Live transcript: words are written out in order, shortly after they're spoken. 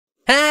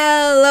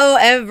Hello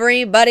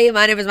everybody,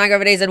 my name is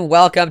Minecraft Days and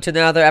welcome to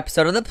another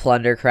episode on the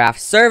PlunderCraft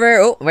server.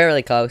 Oh, we're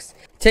really close.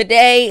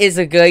 Today is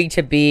going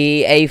to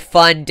be a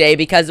fun day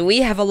because we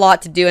have a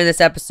lot to do in this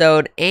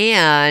episode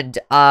and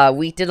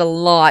we did a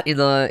lot in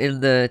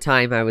the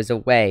time I was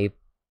away.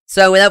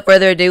 So without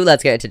further ado,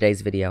 let's get into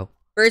today's video.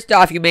 First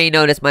off, you may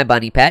notice my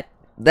bunny pet.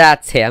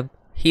 That's him.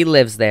 He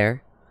lives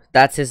there.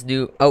 That's his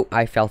new... Oh,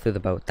 I fell through the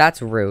boat.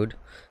 That's rude.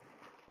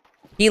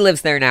 He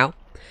lives there now.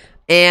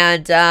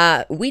 And,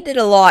 we did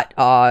a lot,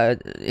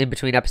 in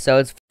between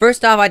episodes.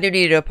 First off, I do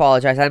need to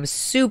apologize. I'm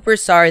super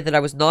sorry that I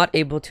was not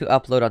able to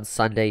upload on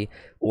Sunday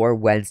or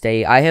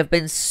Wednesday. I have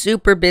been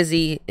super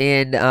busy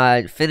in,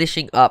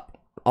 finishing up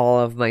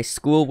all of my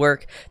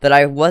schoolwork that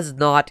I was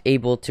not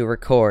able to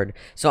record.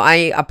 So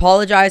I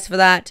apologize for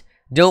that.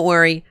 Don't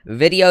worry,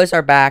 videos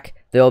are back.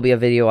 There will be a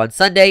video on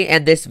Sunday,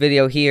 and this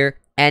video here,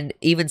 and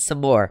even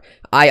some more.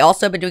 I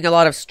also have been doing a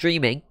lot of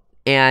streaming.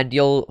 And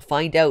you'll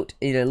find out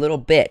in a little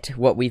bit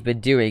what we've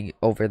been doing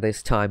over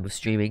this time of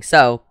streaming.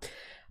 So,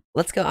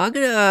 let's go. I'm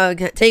gonna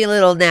take a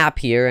little nap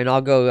here, and I'll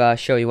go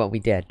show you what we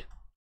did.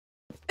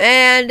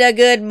 And a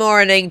good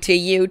morning to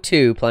you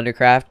too,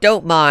 PlunderCraft.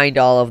 Don't mind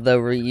all of the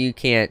you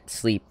can't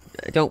sleep.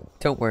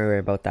 Don't worry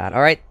about that.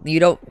 All right, you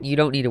don't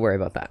need to worry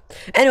about that.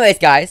 Anyways,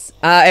 guys,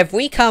 if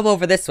we come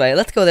over this way,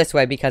 let's go this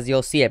way because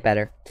you'll see it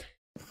better.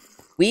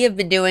 We have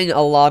been doing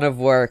a lot of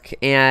work,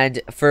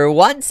 and for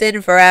once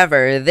and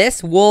forever,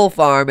 this wool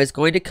farm is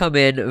going to come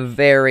in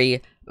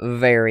very,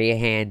 very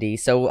handy.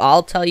 So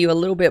I'll tell you a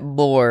little bit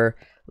more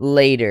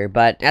later,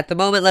 but at the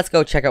moment, let's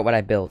go check out what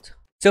I built.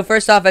 So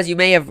first off, as you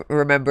may have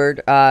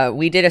remembered,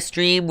 we did a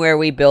stream where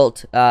we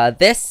built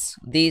this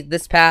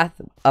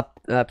path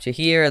up to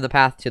here, and the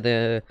path to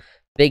the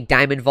big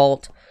diamond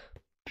vault.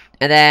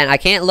 And then I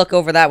can't look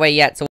over that way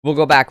yet, so we'll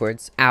go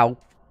backwards. Ow.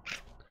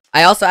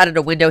 I also added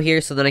a window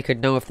here so then I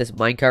could know if this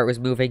minecart was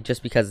moving,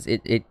 just because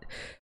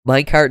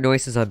minecart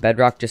noises on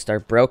Bedrock just are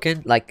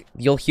broken. Like,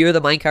 you'll hear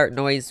the minecart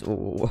noise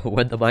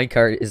when the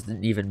minecart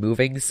isn't even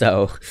moving,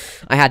 so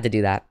I had to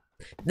do that.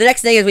 The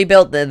next thing is we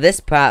built this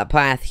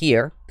path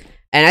here,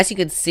 and as you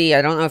can see,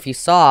 I don't know if you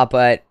saw,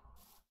 but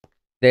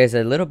there's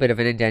a little bit of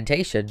an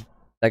indentation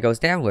that goes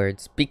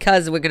downwards,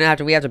 because we have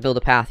to build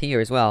a path here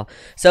as well.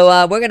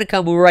 So, we're gonna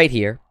come right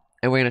here,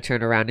 and we're gonna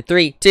turn around in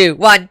 3, 2,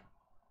 1.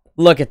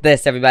 Look at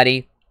this,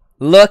 everybody.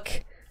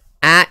 Look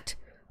at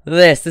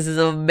this. This is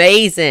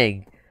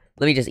amazing.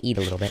 Let me just eat a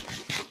little bit.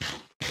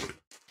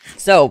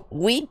 So,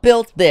 we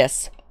built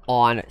this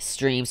on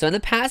stream. So, in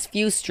the past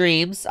few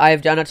streams,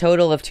 I've done a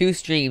total of 2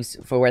 streams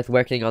worth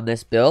working on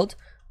this build.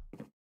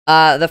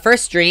 The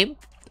first stream...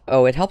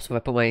 Oh, it helps if I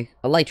put my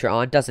elytra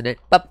on, doesn't it?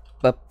 Bup,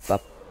 bup,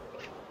 bup.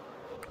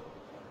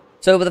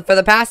 So, for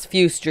the past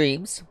few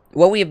streams,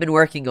 what we have been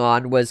working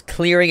on was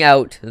clearing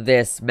out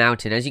this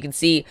mountain. As you can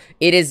see,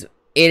 it's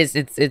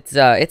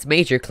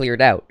major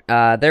cleared out.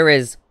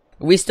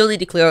 We still need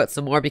to clear out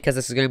some more because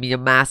this is going to be a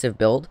massive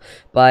build,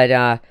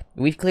 but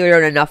we've cleared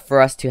out enough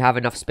for us to have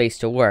enough space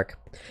to work.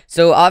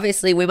 So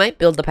obviously we might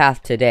build the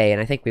path today,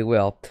 and I think we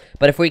will.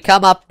 But if we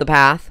come up the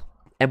path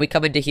and we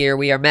come into here,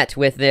 we are met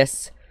with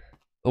this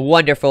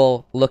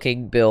wonderful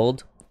looking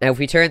build. And if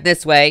we turn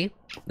this way,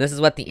 this is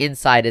what the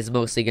inside is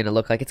mostly going to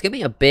look like. It's going to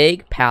be a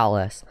big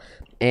palace,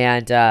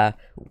 and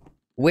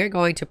we're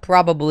going to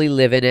probably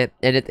live in it,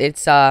 and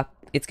it's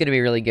going to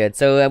be really good.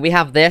 So we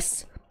have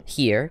this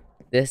here.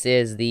 This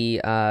is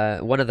the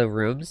one of the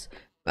rooms.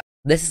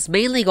 This is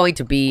mainly going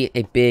to be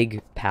a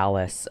big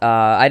palace.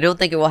 I don't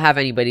think it will have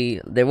anybody.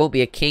 There won't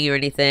be a king or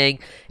anything.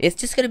 It's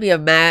just going to be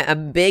a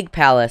big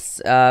palace.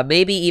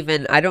 Maybe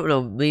even, I don't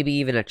know, maybe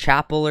even a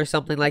chapel or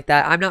something like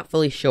that. I'm not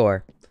fully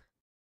sure.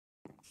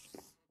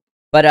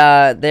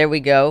 But there we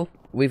go.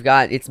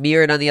 It's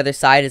mirrored on the other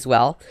side as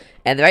well.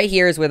 And right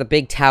here is where the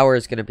big tower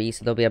is going to be.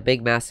 So there'll be a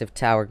big, massive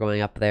tower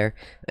going up there.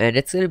 And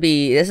it's going to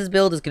be, this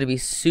build is going to be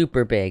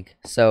super big.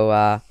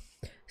 So,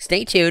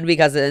 stay tuned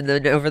because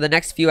over the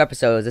next few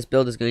episodes, this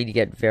build is going to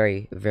get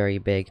very, very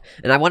big.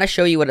 And I want to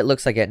show you what it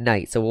looks like at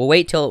night. So we'll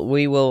wait till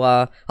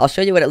I'll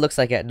show you what it looks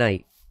like at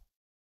night.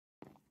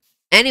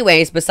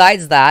 Anyways,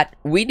 besides that,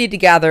 we need to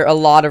gather a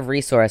lot of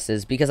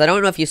resources. Because I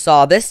don't know if you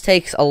saw, this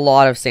takes a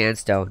lot of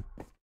sandstone.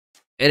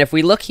 And if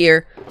we look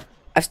here,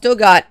 I've still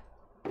got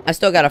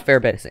a fair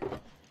bit of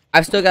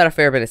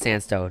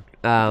sandstone.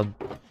 And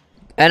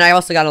I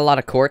also got a lot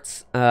of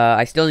quartz.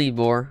 I still need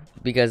more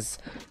because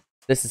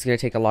this is going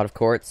to take a lot of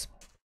quartz.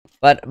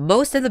 But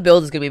most of the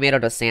build is going to be made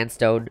out of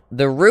sandstone.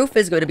 The roof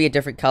is going to be a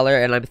different color,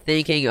 and I'm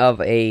thinking of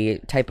a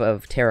type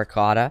of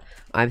terracotta.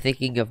 I'm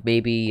thinking of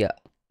maybe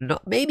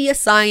a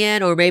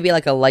cyan or maybe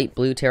like a light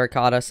blue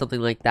terracotta,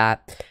 something like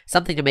that.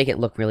 Something to make it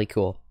look really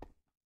cool.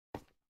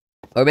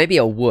 Or maybe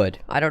a wood.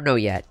 I don't know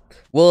yet.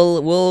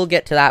 We'll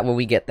get to that when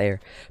we get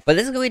there. But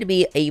this is going to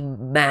be a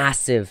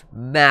massive,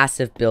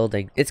 massive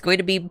building. It's going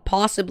to be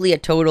possibly a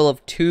total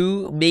of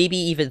 2, maybe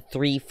even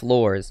 3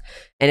 floors.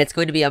 And it's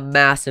going to be a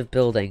massive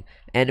building.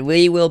 And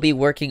we will be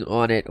working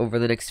on it over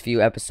the next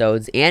few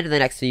episodes and the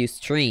next few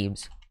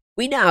streams.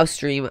 We now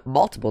stream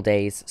multiple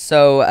days.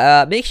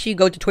 So make sure you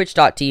go to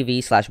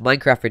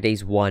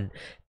twitch.tv/MinecraftForDays1.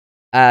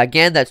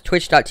 Again, that's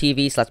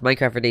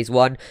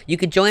twitch.tv/MinecraftForDays1. You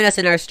can join us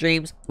in our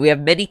streams. We have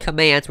many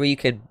commands where you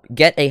can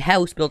get a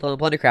house built on the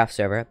PlunderCraft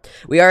server.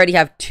 We already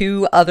have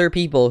 2 other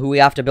people who we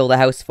have to build a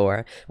house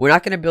for. We're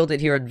not going to build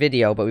it here on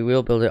video, but we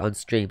will build it on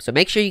stream. So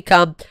make sure you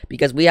come,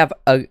 because we have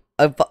a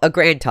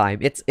grand time.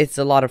 It's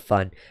a lot of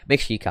fun. Make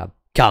sure you come.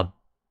 Come.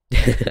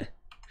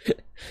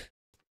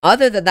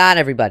 Other than that,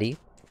 everybody,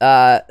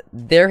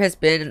 there has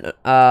been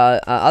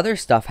other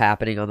stuff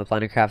happening on the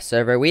PlunderCraft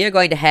server. We are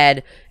going to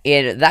head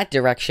in that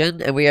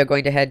direction, and we are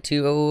going to head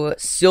to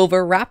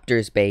Silver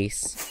Raptor's base.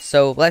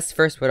 So let's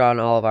first put on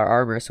all of our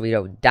armor so we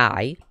don't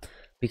die,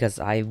 because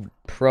I'm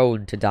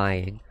prone to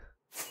dying.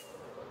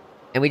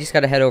 And we just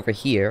gotta head over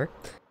here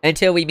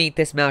until we meet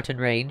this mountain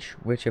range,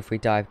 which if we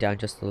dive down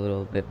just a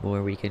little bit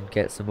more, we can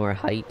get some more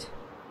height.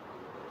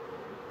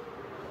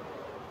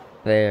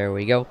 There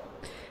we go.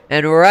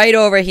 And right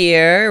over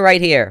here,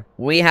 right here,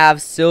 we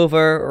have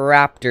Silver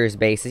Raptor's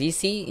base. As you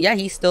see, yeah,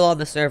 he's still on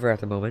the server at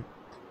the moment.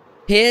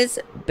 His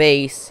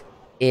base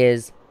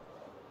is,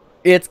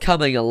 it's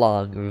coming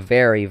along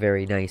very,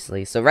 very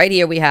nicely. So right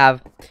here we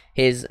have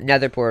his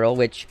nether portal,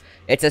 which,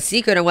 it's a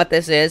secret on what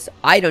this is.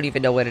 I don't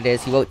even know what it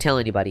is. He won't tell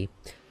anybody.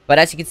 But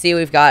as you can see,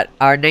 we've got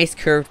our nice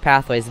curved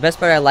pathways. The best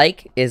part I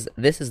like is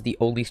this is the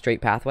only straight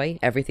pathway.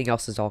 Everything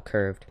else is all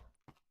curved.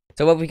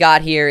 So what we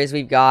got here is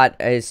we've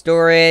got his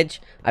storage.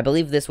 I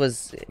believe this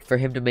was for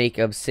him to make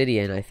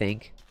obsidian, I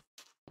think.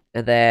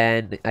 And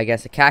then, I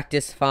guess, a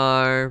cactus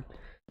farm.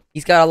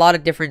 He's got a lot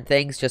of different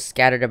things just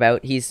scattered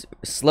about. He's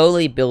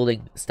slowly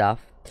building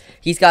stuff.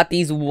 He's got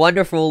these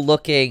wonderful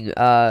looking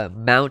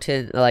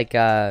mountain, like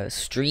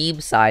stream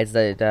sides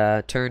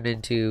that turn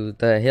into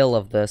the hill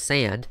of the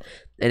sand.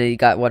 And then he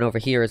got one over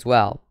here as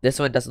well. This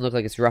one doesn't look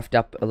like it's roughed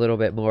up a little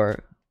bit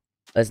more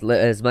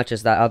as much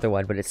as that other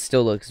one, but it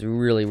still looks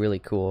really, really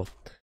cool.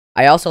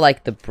 I also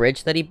like the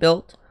bridge that he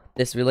built.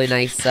 This really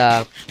nice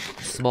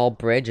small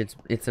bridge.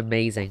 It's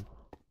amazing.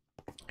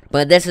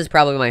 But this is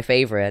probably my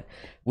favorite.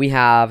 We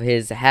have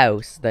his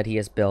house that he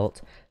has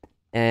built,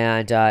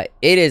 and it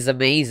is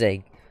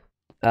amazing.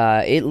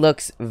 It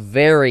looks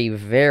very,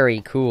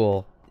 very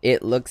cool.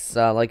 It looks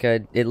like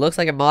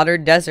a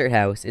modern desert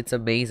house. It's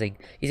amazing.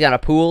 He's got a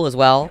pool as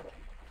well.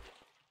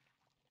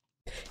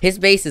 His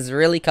base is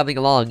really coming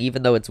along,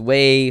 even though it's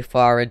way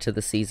far into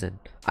the season.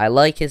 I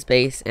like his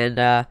base,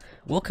 and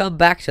we'll come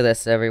back to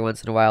this every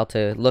once in a while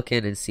to look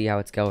in and see how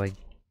it's going.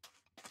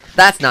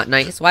 That's not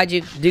nice. Why'd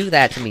you do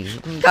that to me?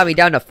 You got me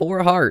down to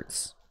 4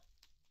 hearts.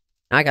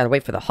 Now I gotta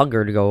wait for the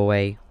hunger to go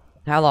away.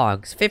 How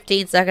long?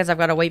 15 seconds I've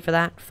gotta wait for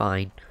that?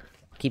 Fine.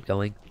 Keep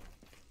going.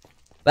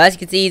 But as you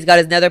can see, he's got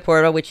his nether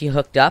portal, which he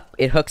hooked up.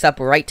 It hooks up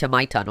right to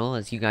my tunnel,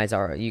 as you guys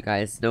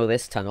know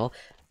this tunnel.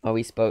 Oh,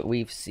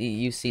 you've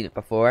seen it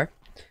before.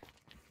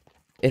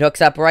 It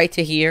hooks up right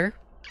to here,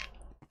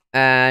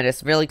 and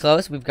it's really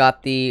close. We've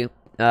got the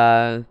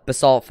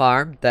basalt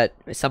farm that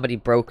somebody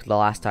broke the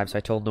last time, so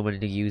I told nobody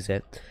to use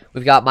it.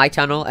 We've got my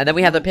tunnel, and then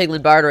we have the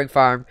piglin bartering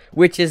farm,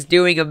 which is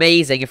doing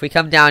amazing. If we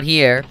come down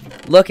here,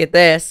 look at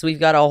this. We've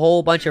got a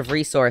whole bunch of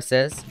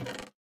resources,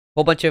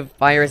 whole bunch of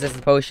fire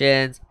resistant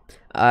potions.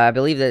 I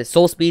believe the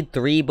Soul Speed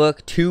 3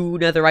 book, 2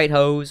 netherite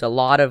hose, a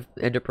lot of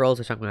ender pearls,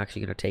 which I'm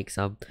actually going to take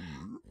some.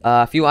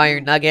 A few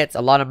iron nuggets,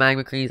 a lot of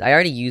magma creams. I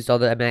already used all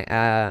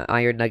the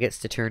iron nuggets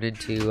to turn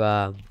into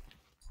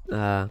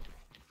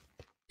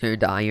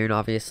iron,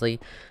 obviously.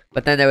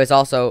 But then there was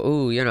also,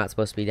 ooh, you're not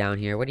supposed to be down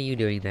here. What are you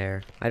doing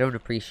there? I don't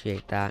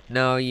appreciate that.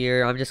 No,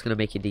 I'm just gonna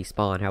make you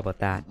despawn. How about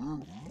that?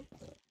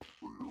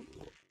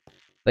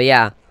 But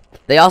yeah,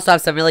 they also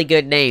have some really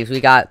good names.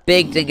 We got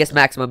Big Dingus,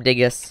 Maximum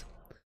Dingus.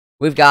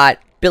 We've got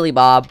Billy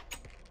Bob,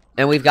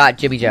 and we've got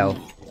Jimmy Joe.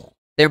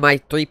 They're my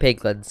 3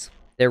 piglins.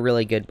 They're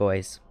really good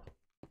boys.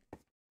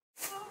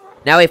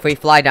 Now if we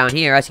fly down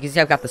here, as you can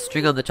see, I've got the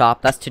string on the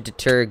top. That's to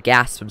deter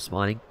gas from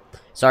spawning.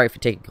 Sorry for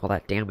taking all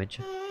that damage.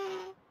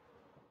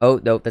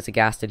 Oh, no, there's a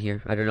ghast in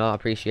here. I do not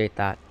appreciate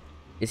that.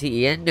 Is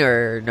he in,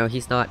 or... No,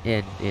 he's not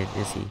in,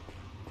 is he?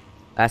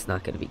 That's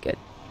not going to be good.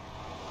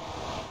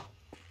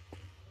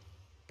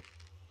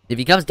 If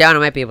he comes down, I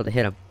might be able to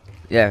hit him.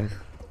 Yeah.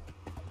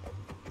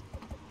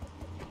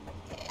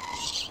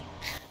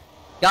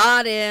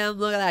 Got him!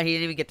 Look at that, he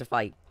didn't even get to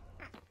fight.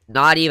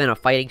 Not even a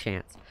fighting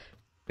chance.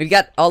 We've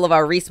got all of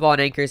our respawn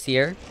anchors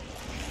here.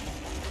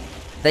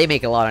 They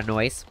make a lot of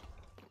noise.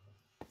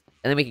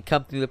 And then we can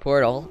come through the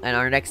portal, and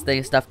our next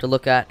stuff to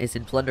look at is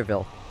in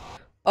Plunderville.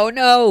 Oh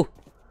no!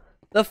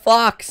 The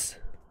fox!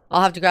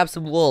 I'll have to grab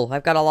some wool.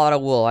 I've got a lot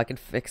of wool. I can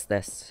fix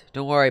this.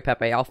 Don't worry,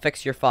 Pepe. I'll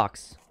fix your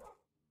fox.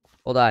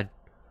 Hold on.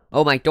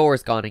 Oh, my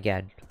door's gone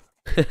again.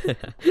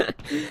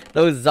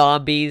 Those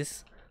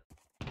zombies.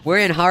 We're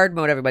in hard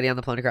mode, everybody, on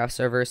the PlunderCraft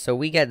server, so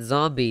we get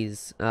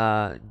zombies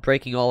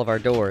breaking all of our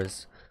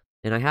doors.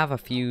 And I have a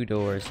few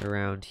doors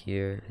around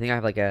here. I think I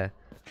have, like, a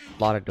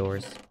lot of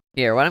doors.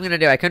 Here, what I'm gonna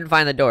do, I couldn't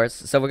find the doors,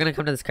 so we're gonna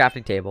come to this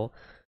crafting table.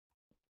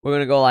 We're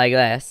gonna go like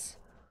this.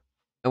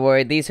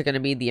 And these are gonna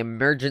be the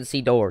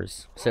emergency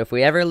doors. So if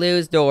we ever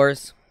lose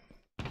doors,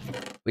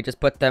 We just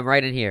put them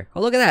right in here.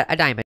 Oh, look at that, a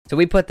diamond. So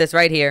we put this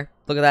right here.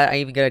 Look at that, I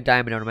even get a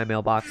diamond out of my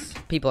mailbox.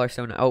 People are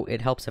so oh,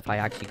 it helps if I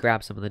actually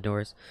grab some of the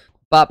doors.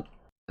 Bop.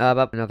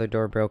 Another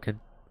door broken.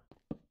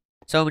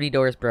 So many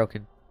doors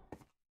broken.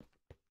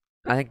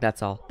 I think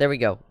that's all. There we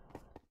go.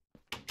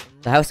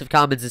 The House of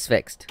Commons is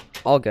fixed.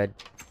 All good.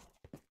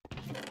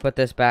 Put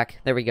this back.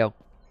 There we go.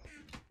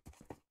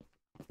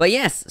 But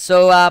yes,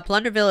 so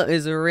Plunderville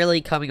is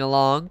really coming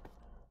along.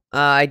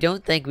 I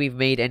don't think we've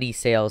made any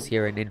sales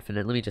here in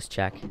Infinite. Let me just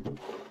check.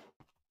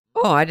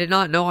 Oh, I did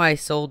not know I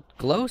sold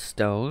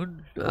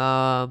glowstone.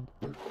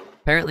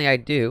 Apparently I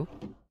do.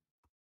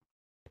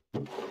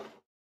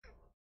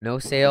 No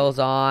sales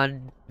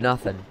on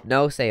nothing.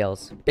 No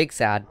sales. Big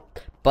sad.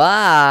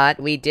 But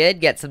we did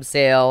get some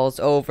sales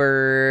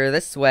over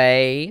this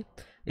way.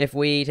 If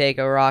we take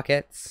our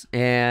rockets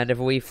and if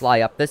we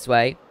fly up this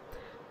way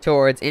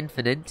towards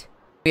Infinite.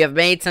 We have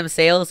made some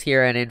sales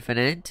here at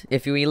Infinite.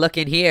 If we look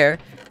in here,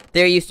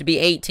 there used to be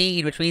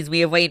 18, which means we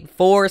have made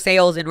 4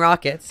 sales in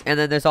rockets. And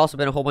then there's also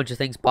been a whole bunch of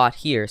things bought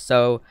here.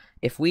 So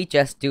if we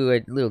just do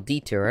a little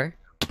detour,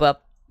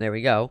 there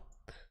we go.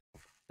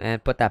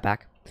 And put that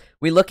back.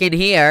 We look in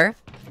here,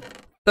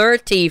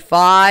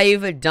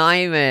 35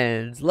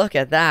 diamonds. Look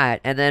at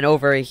that. And then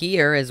over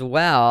here as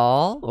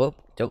well. Oh,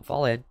 don't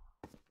fall in.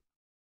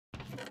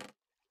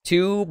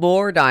 2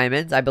 more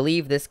diamonds. I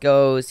believe this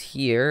goes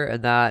here,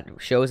 and that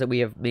shows that we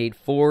have made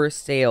 4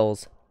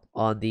 sales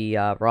on the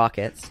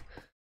rockets.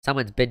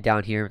 Someone's bid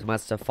down here. It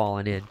must have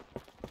fallen in.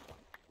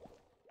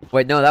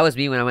 Wait, no, that was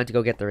me when I went to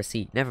go get the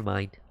receipt. Never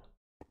mind.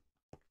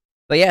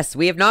 But yes,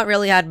 we have not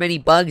really had many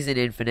bugs in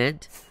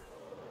Infinite.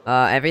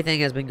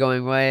 Everything has been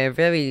going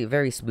very,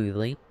 very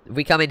smoothly. If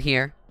we come in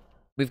here,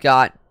 we've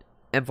got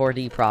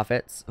M4D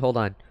profits. Hold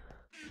on.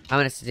 How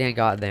many Stan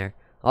got in there?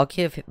 I'll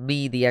give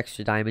me the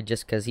extra diamond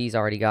just because he's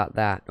already got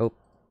that. Oh.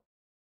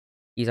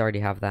 He's already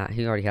have that.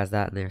 He already has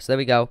that in there. So there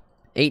we go.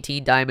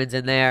 18 diamonds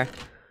in there.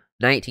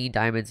 19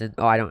 diamonds in.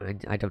 Oh, I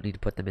don't need to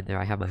put them in there.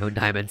 I have my own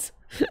diamonds.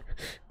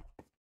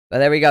 But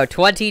there we go.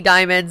 20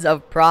 diamonds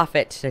of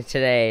profit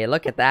today.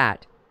 Look at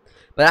that.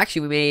 But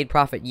actually, we made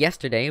profit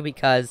yesterday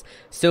because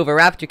Silver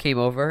Raptor came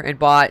over and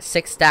bought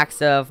 6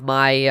 stacks of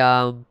my,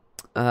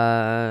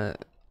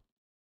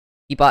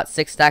 he bought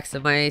 6 stacks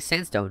of my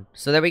sandstone.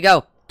 So there we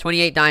go.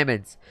 28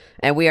 diamonds.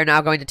 And we are now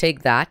going to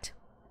take that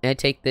and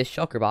take this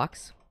shulker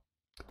box.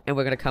 And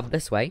we're going to come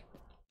this way.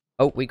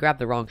 Oh, we grabbed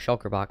the wrong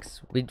shulker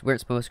box. We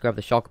weren't supposed to grab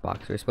the shulker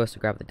box. We were supposed to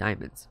grab the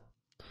diamonds.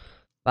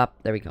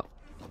 There we go.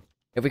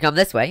 If we come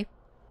this way,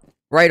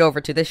 right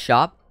over to this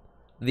shop,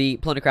 the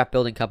PlunderCraft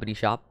Building Company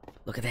shop.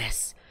 Look at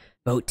this.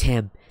 Vote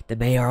Tim, the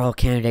mayoral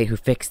candidate who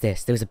fixed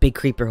this. There was a big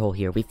creeper hole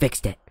here. We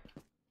fixed it.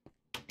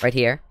 Right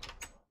here.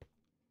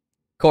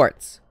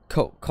 Quartz.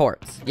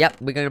 Quartz.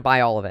 Yep, we're going to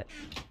buy all of it.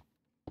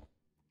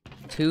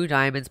 2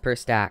 diamonds per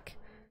stack.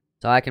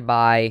 So I can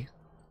buy,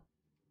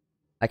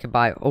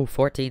 oh,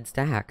 14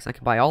 stacks. I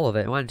can buy all of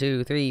it. 1,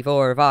 2, 3,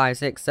 4, 5,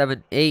 6,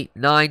 7, 8,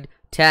 9,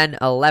 10,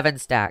 11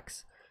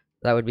 stacks.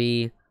 That would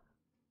be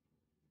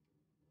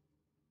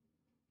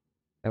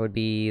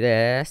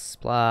this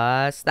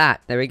plus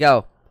that. There we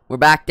go. We're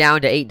back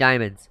down to 8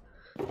 diamonds.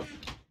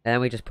 And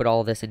we just put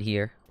all of this in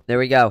here. There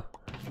we go.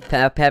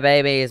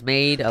 Baby has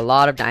made a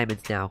lot of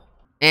diamonds now.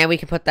 And we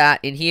can put that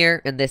in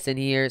here and this in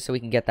here so we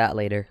can get that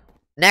later.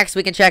 Next,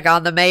 we can check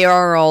on the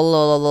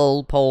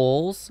mayoral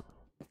polls.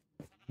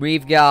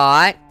 We've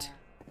got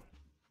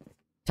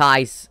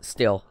ties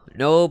still.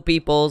 No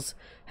peoples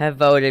have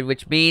voted,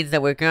 which means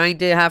that we're going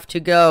to have to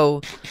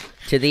go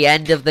to the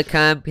end of the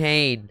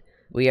campaign.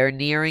 We are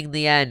nearing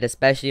the end,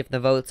 especially if the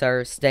votes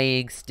are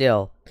staying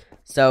still.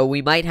 So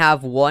we might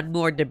have one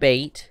more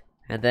debate,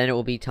 and then it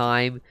will be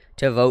time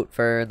to vote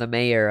for the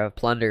mayor of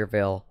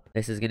Plunderville.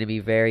 This is going to be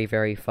very,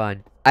 very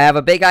fun. I have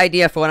a big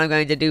idea for what I'm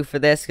going to do for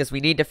this, because we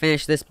need to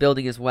finish this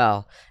building as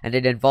well. And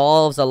it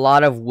involves a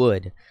lot of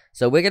wood.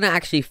 So we're going to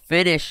actually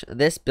finish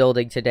this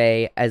building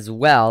today as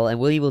well, and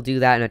we will do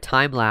that in a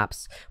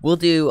time-lapse. We'll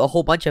do a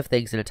whole bunch of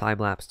things in a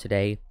time-lapse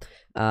today.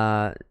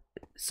 We'll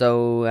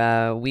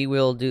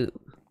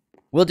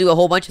do a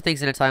whole bunch of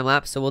things in a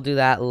time-lapse, so we'll do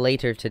that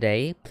later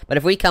today. But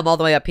if we come all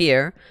the way up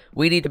here,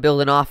 we need to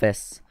build an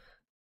office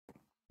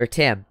for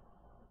Tim.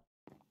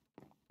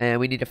 And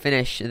we need to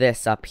finish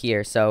this up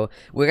here. So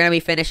we're going to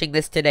be finishing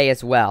this today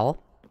as well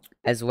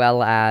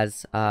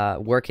as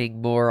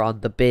working more on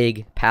the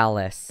big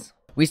palace.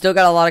 We still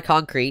got a lot of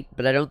concrete,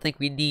 but I don't think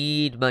we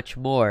need much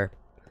more.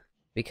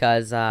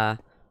 Because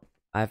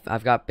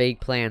I've got big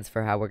plans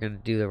for how we're going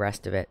to do the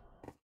rest of it.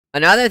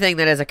 Another thing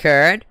that has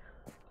occurred,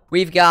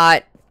 we've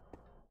got,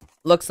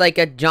 looks like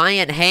a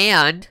giant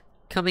hand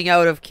coming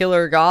out of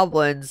Killer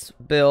Goblin's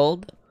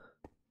build.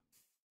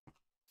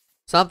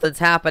 Something's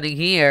happening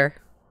here.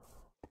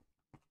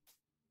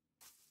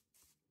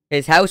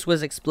 His house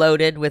was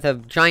exploded with a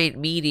giant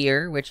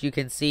meteor, which you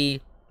can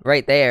see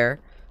right there.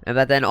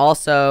 But then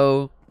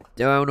also,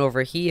 down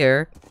over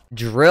here,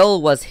 Drill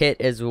was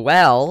hit as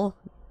well.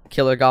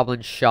 Killer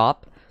Goblin's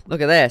shop. Look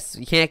at this.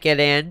 You can't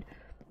get in.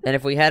 And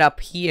if we head up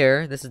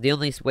here, this is the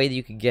only way that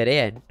you can get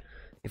in.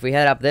 If we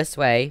head up this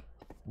way,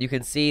 you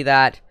can see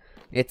that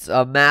it's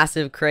a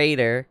massive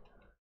crater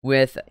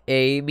with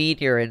a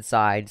meteor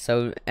inside.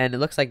 So, and it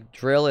looks like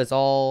drill is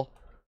all,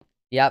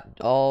 yep,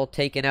 all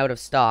taken out of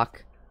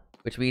stock,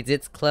 which means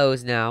it's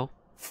closed now.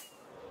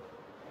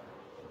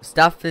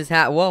 Stuff is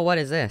whoa, what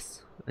is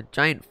this? A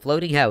giant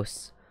floating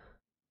house.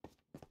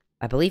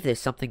 I believe there's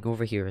something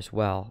over here as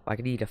well. I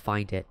need to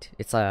find it.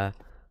 It's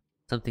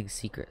something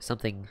secret,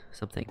 something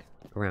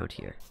around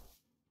here.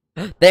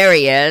 There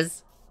he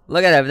is.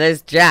 Look at him.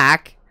 There's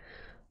Jack.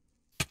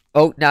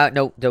 Oh,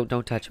 no,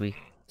 don't touch me.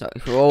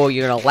 Oh,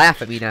 you're gonna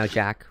laugh at me now,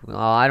 Jack. Oh,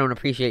 I don't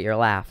appreciate your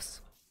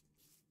laughs.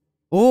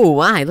 Oh,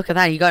 my, look at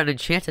that. You got an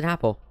enchanted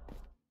apple.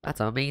 That's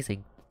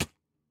amazing.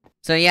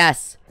 So,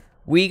 yes,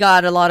 we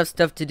got a lot of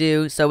stuff to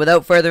do. So,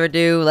 without further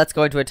ado, let's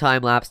go into a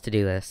time lapse to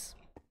do this.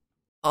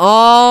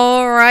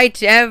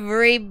 Alright,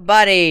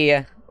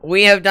 everybody.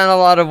 We have done a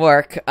lot of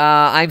work.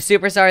 I'm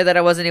super sorry that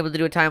I wasn't able to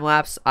do a time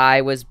lapse.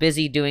 I was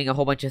busy doing a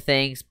whole bunch of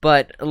things,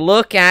 but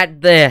look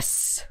at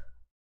this.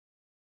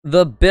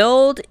 The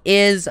build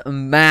is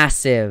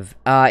massive.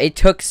 It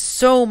took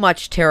so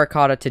much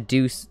terracotta to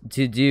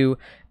do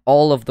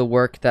all of the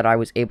work that I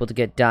was able to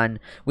get done.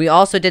 We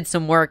also did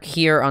some work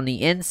here on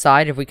the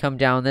inside if we come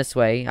down this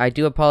way. I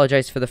do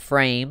apologize for the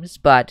frames,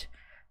 but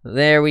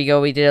there we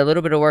go. We did a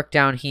little bit of work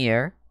down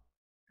here.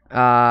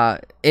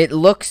 It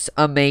looks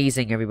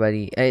amazing,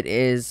 everybody. It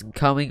is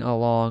coming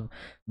along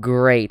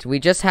great. We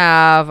just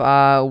have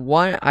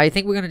I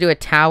think we're gonna do a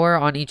tower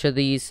on each of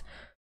these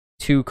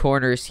two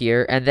corners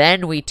here, and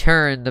then we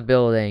turn the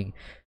building,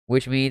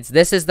 which means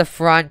this is the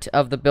front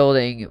of the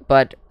building,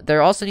 but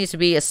there also needs to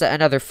be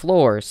another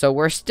floor, so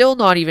we're still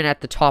not even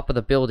at the top of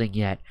the building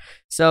yet.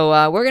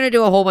 So we're gonna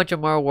do a whole bunch of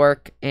more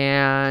work,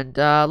 and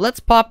let's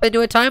pop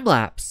into a time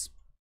lapse.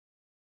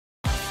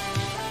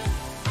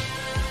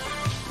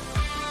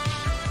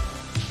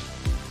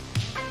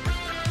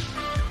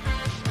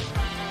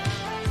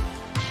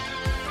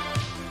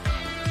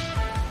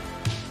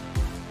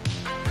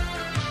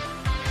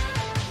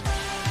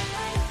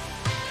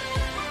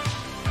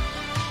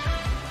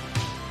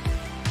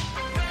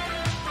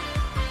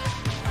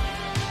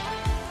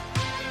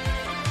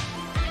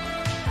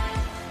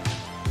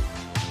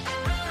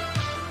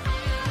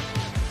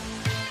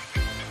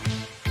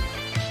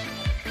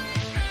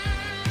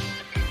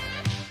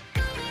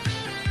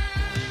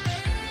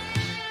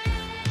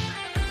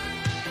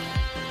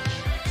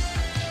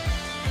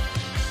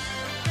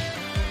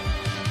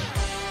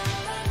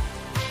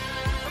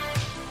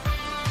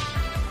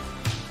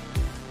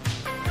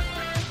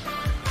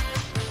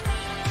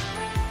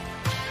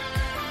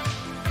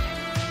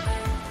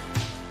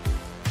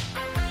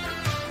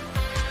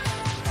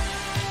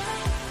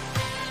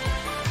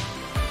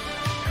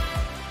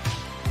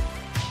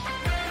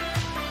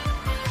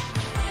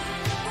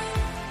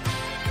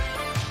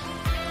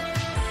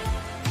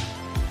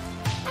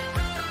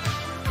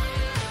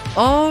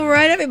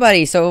 Alright,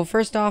 everybody, so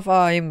first off,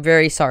 I'm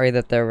very sorry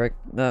that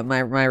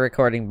my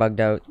recording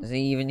bugged out.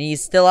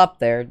 He's still up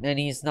there, and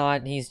he's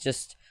not, he's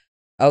just...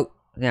 Oh,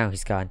 now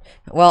he's gone.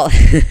 Well,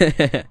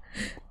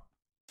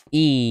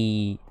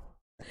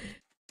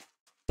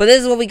 But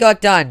this is what we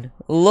got done.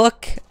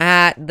 Look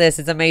at this,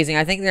 it's amazing.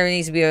 I think there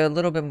needs to be a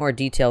little bit more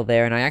detail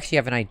there, and I actually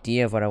have an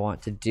idea of what I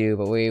want to do,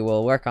 but we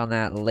will work on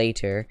that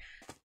later.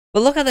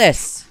 But look at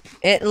this.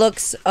 It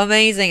looks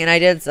amazing, and I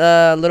did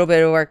a little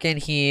bit of work in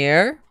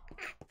here.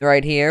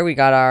 Right here, we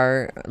got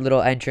our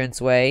little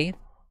entranceway.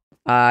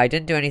 I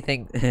didn't do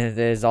anything.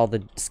 There's all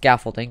the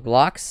scaffolding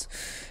blocks.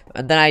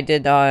 And then I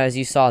did, as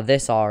you saw,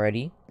 this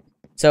already.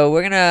 So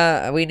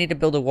we need to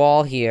build a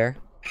wall here.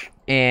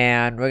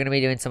 And we're gonna be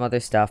doing some other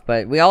stuff.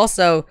 But we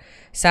also,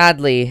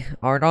 sadly,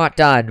 are not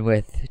done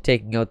with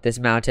taking out this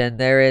mountain.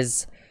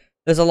 There's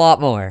a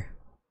lot more.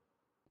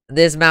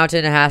 This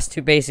mountain has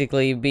to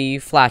basically be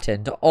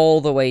flattened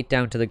all the way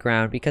down to the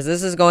ground. Because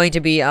this is going to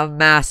be a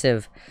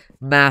massive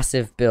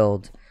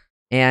build.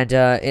 And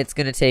it's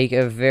going to take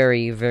a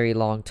very, very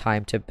long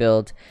time to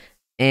build.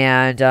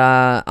 And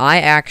I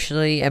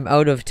actually am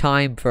out of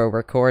time for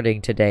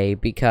recording today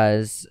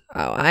because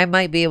I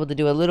might be able to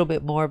do a little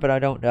bit more, but I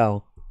don't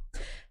know.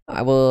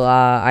 I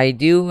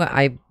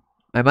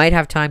might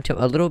have time to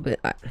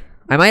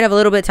I might have a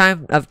little bit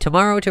time of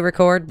tomorrow to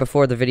record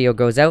before the video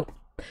goes out,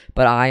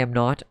 but I am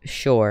not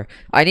sure.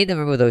 I need to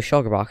remove those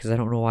sugar boxes. I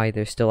don't know why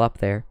they're still up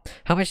there.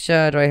 How much do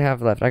I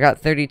have left? I got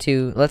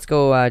 32. Let's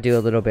go do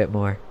a little bit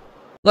more.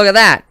 Look at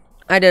that!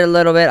 I did a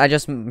little bit. I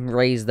just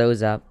raised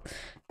those up.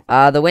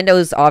 The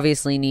windows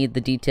obviously need the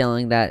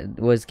detailing that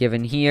was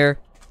given here.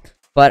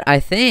 But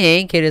I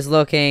think it is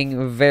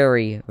looking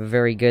very,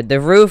 very good. The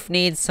roof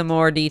needs some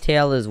more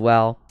detail as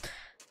well.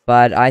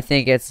 But I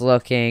think it's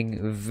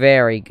looking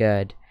very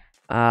good.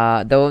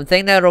 The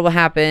thing that will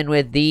happen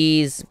with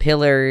these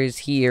pillars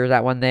here,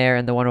 that one there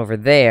and the one over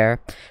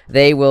there,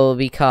 they will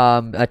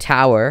become a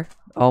tower.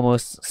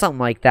 Almost something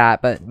like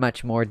that, but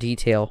much more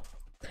detail.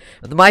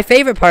 My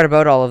favorite part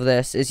about all of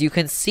this is you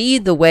can see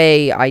the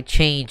way I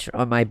changed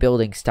on my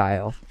building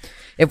style.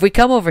 If we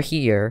come over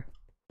here,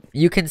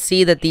 you can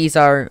see that these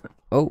are...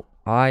 Oh,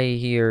 I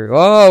hear...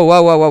 Oh,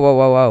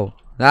 whoa.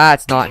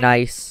 That's not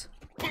nice.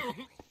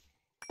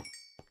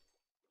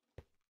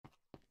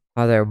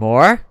 Are there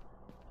more?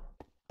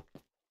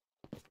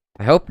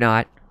 I hope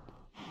not.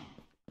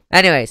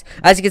 Anyways,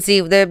 as you can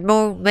see, they're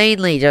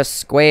mainly just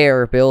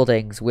square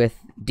buildings with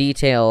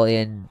detail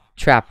in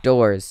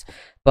trapdoors.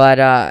 But,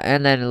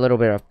 and then a little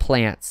bit of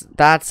plants.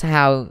 That's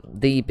how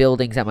the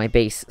buildings at my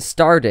base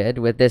started,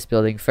 with this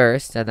building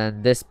first, and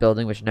then this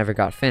building, which never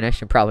got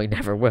finished, and probably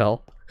never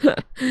will.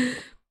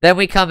 Then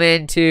we come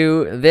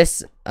into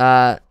this,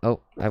 oh,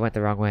 I went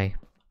the wrong way.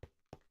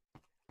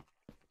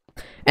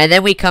 And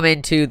then we come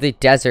into the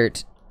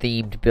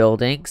desert-themed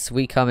buildings.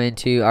 We come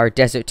into our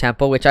desert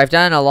temple, which I've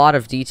done a lot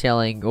of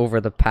detailing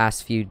over the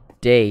past few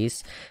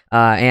days,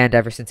 and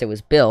ever since it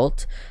was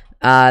built.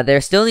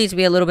 There still needs to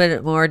be a little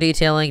bit more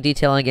detailing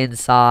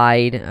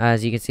inside.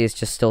 As you can see, it's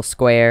just still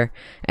square.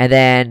 And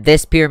then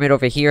this pyramid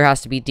over here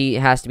has to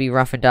be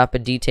roughened up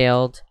and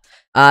detailed.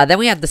 Then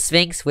we have the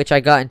Sphinx, which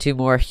I got into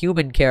more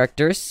human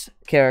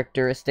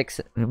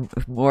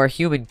more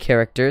human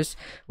characters,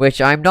 which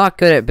I'm not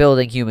good at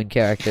building human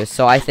characters.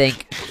 So I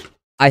think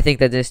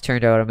that this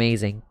turned out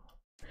amazing.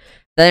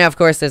 Then of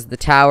course there's the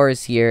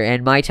towers here,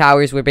 and my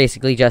towers were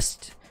basically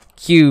just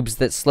cubes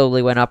that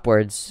slowly went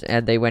upwards,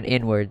 and they went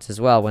inwards as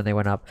well when they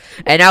went up.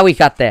 And now we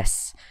got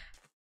this.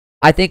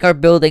 I think our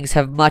buildings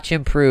have much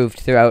improved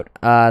throughout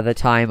the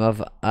time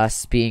of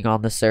us being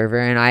on the server,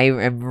 and I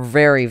am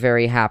very,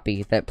 very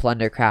happy that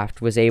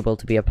PlunderCraft was able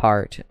to be a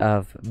part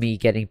of me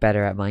getting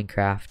better at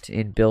Minecraft,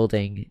 in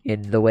building,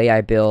 in the way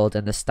I build,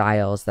 and the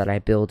styles that I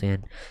build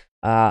in.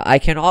 I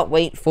cannot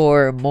wait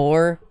for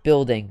more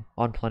building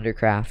on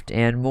PlunderCraft,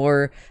 and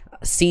more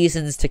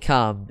seasons to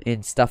come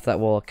in stuff that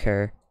will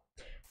occur.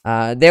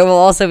 There will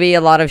also be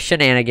a lot of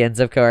shenanigans,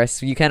 of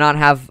course. You cannot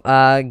have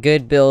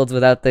good builds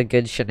without the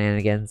good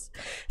shenanigans.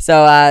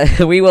 So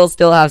we will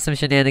still have some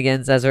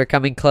shenanigans as we're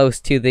coming close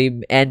to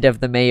the end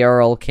of the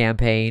mayoral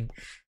campaign.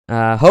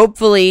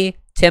 Hopefully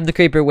Tim the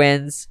Creeper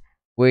wins.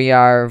 We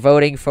are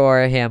voting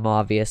for him,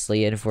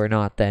 obviously, and if we're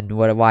not, then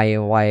why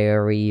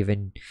are we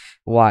even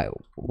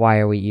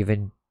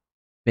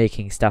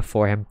making stuff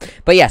for him?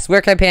 But yes,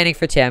 we're campaigning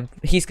for Tim.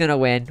 He's gonna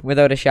win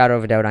without a shadow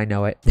of a doubt. I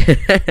know it.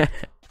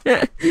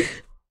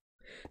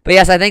 But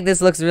yes, I think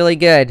this looks really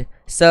good.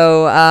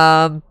 So,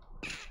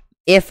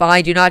 if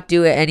I do not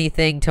do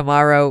anything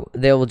tomorrow,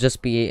 there will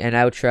just be an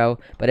outro.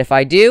 But if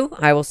I do,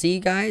 I will see you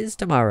guys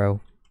tomorrow.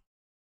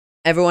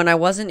 Everyone, I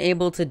wasn't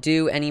able to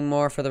do any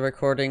more for the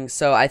recording,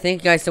 so I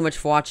thank you guys so much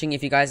for watching.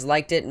 If you guys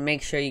liked it,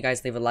 make sure you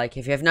guys leave a like.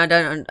 If you have not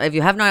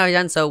already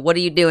done so, what are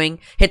you doing?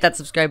 Hit that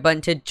subscribe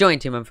button to join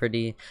Team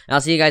M4D. And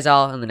I'll see you guys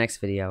all in the next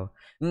video.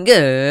 Goodbye.